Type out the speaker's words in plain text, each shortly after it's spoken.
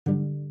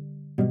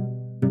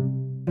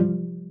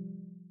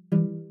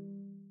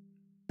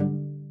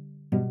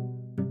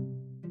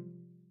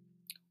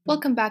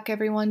Welcome back,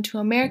 everyone, to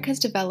America's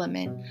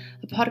Development,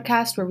 a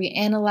podcast where we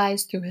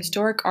analyze through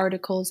historic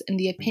articles and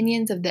the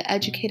opinions of the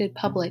educated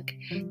public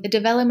the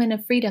development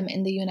of freedom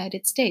in the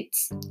United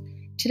States.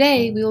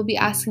 Today, we will be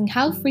asking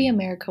how free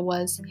America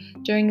was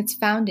during its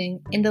founding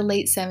in the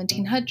late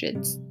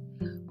 1700s.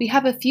 We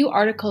have a few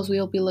articles we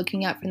will be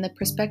looking at from the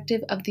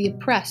perspective of the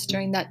oppressed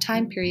during that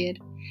time period,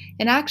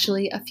 and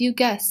actually a few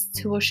guests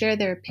who will share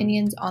their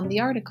opinions on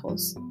the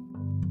articles.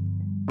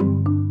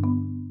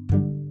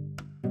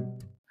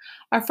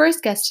 Our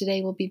first guest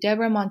today will be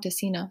Deborah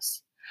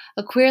Montesinos,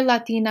 a queer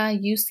Latina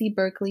UC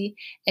Berkeley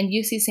and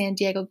UC San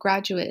Diego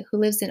graduate who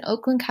lives in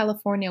Oakland,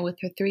 California with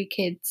her 3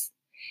 kids.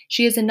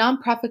 She is a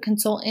nonprofit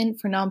consultant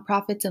for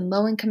nonprofits in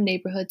low-income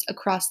neighborhoods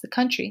across the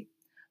country.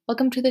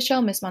 Welcome to the show,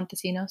 Ms.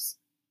 Montesinos.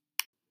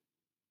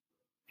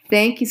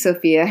 Thank you,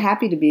 Sophia.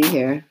 Happy to be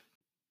here.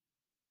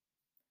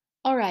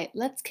 All right,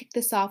 let's kick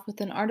this off with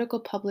an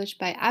article published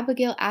by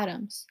Abigail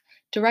Adams,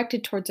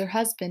 directed towards her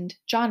husband,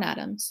 John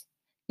Adams,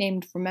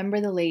 named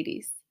Remember the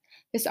Ladies.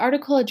 This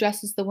article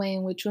addresses the way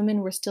in which women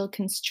were still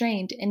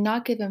constrained and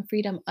not given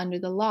freedom under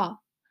the law.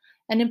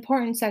 An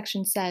important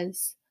section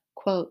says,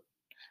 quote,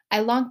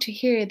 I long to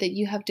hear that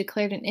you have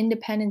declared an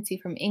independency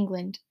from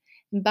England,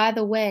 and by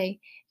the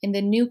way, in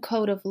the new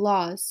code of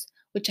laws,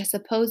 which I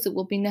suppose it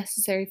will be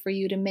necessary for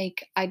you to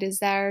make, I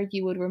desire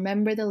you would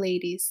remember the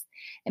ladies,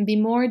 and be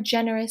more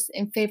generous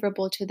and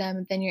favorable to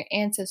them than your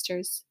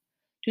ancestors.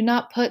 Do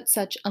not put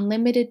such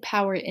unlimited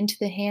power into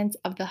the hands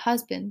of the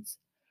husbands.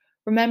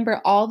 Remember,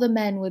 all the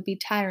men would be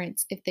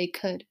tyrants if they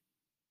could.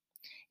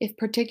 If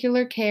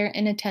particular care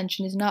and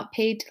attention is not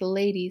paid to the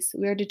ladies,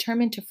 we are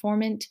determined to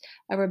foment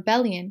a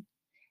rebellion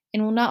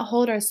and will not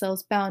hold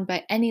ourselves bound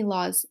by any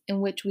laws in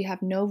which we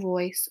have no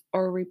voice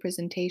or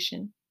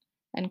representation.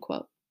 End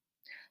quote.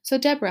 So,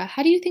 Deborah,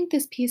 how do you think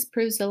this piece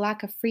proves the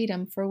lack of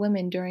freedom for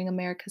women during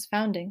America's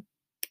founding?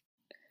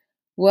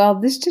 Well,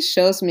 this just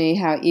shows me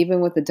how even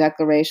with the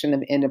Declaration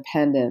of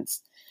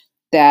Independence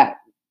that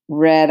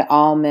read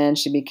all men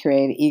should be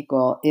created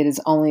equal, it is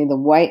only the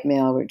white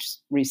male which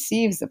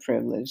receives the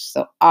privilege.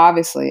 So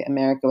obviously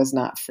America was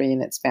not free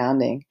in its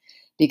founding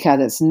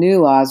because its new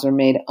laws were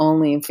made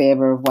only in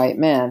favor of white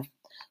men.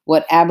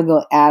 What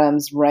Abigail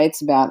Adams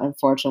writes about,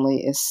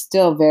 unfortunately, is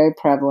still very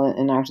prevalent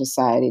in our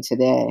society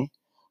today,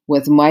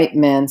 with white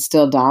men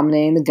still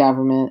dominating the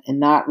government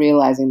and not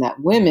realizing that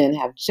women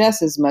have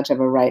just as much of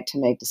a right to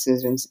make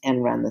decisions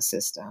and run the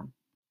system.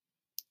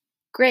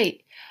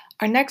 Great.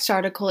 Our next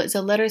article is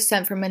a letter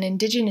sent from an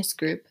indigenous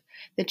group,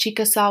 the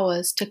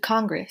Chickasawas, to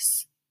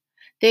Congress.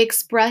 They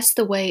expressed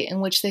the way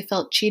in which they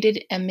felt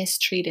cheated and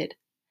mistreated.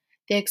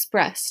 They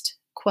expressed,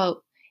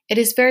 quote, It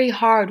is very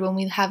hard when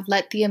we have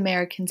let the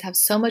Americans have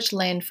so much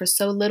land for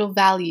so little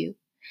value.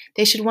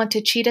 They should want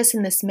to cheat us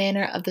in this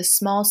manner of the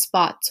small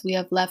spots we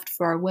have left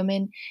for our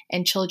women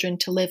and children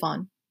to live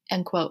on,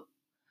 end quote.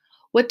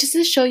 What does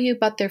this show you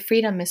about their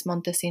freedom, Ms.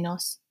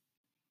 Montesinos?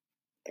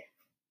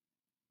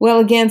 Well,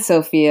 again,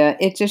 Sophia,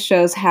 it just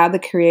shows how the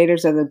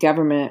creators of the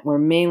government were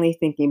mainly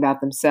thinking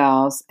about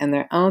themselves and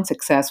their own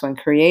success when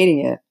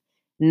creating it,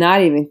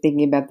 not even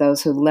thinking about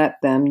those who let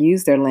them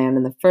use their land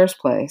in the first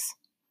place.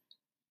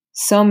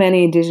 So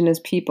many indigenous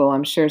people,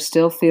 I'm sure,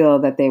 still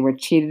feel that they were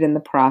cheated in the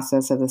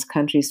process of this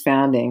country's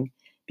founding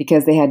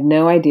because they had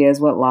no ideas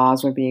what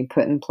laws were being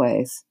put in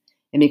place,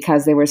 and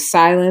because they were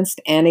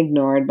silenced and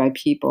ignored by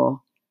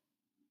people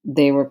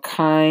they were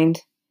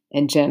kind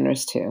and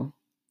generous to.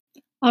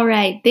 All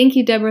right. Thank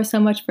you, Deborah, so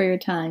much for your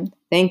time.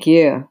 Thank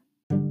you.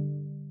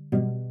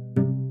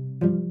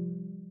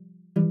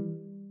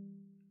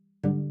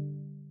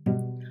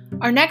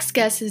 Our next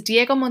guest is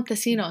Diego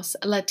Montesinos,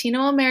 a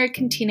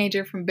Latino-American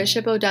teenager from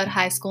Bishop O'Dowd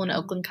High School in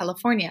Oakland,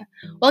 California.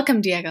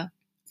 Welcome, Diego.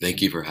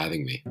 Thank you for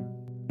having me.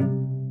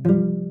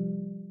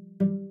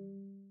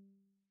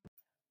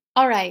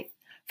 All right.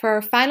 For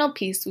our final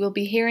piece, we'll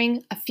be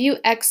hearing a few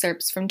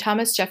excerpts from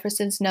Thomas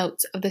Jefferson's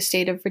notes of the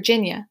state of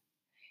Virginia.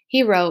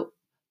 He wrote,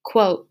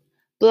 quote,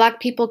 Black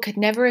people could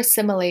never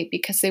assimilate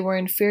because they were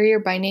inferior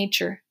by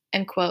nature,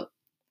 end quote.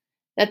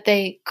 That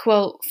they,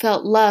 quote,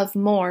 felt love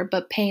more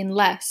but pain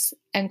less,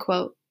 end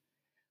quote.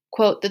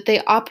 Quote, that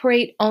they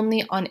operate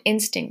only on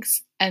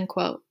instincts, end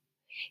quote.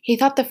 He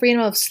thought the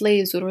freedom of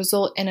slaves would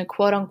result in a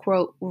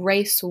quote-unquote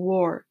race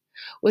war,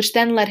 which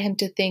then led him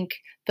to think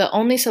the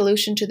only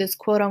solution to this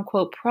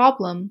quote-unquote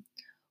problem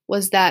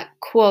was that,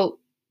 quote,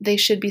 they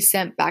should be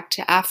sent back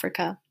to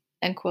Africa,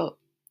 end quote.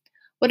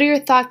 What are your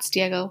thoughts,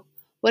 Diego?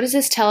 What does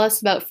this tell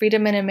us about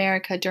freedom in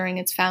America during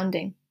its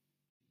founding?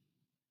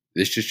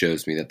 This just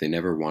shows me that they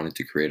never wanted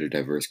to create a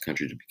diverse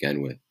country to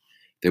begin with.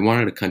 They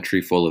wanted a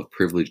country full of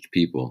privileged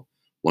people,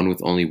 one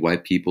with only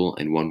white people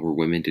and one where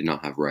women did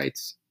not have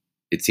rights.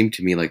 It seemed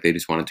to me like they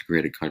just wanted to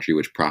create a country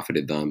which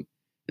profited them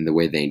and the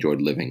way they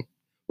enjoyed living,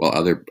 while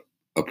other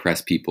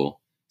oppressed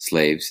people,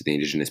 slaves, the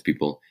indigenous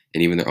people,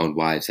 and even their own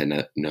wives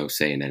had no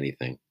say in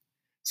anything.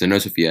 So no,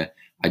 Sophia,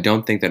 I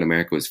don't think that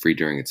America was free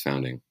during its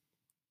founding.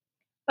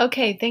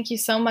 Okay, thank you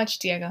so much,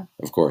 Diego.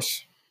 Of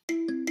course.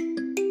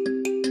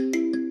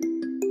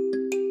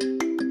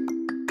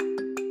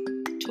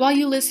 To all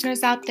you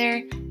listeners out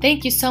there,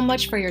 Thank you so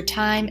much for your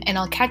time, and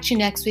I'll catch you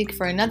next week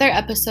for another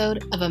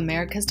episode of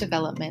America's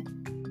Development.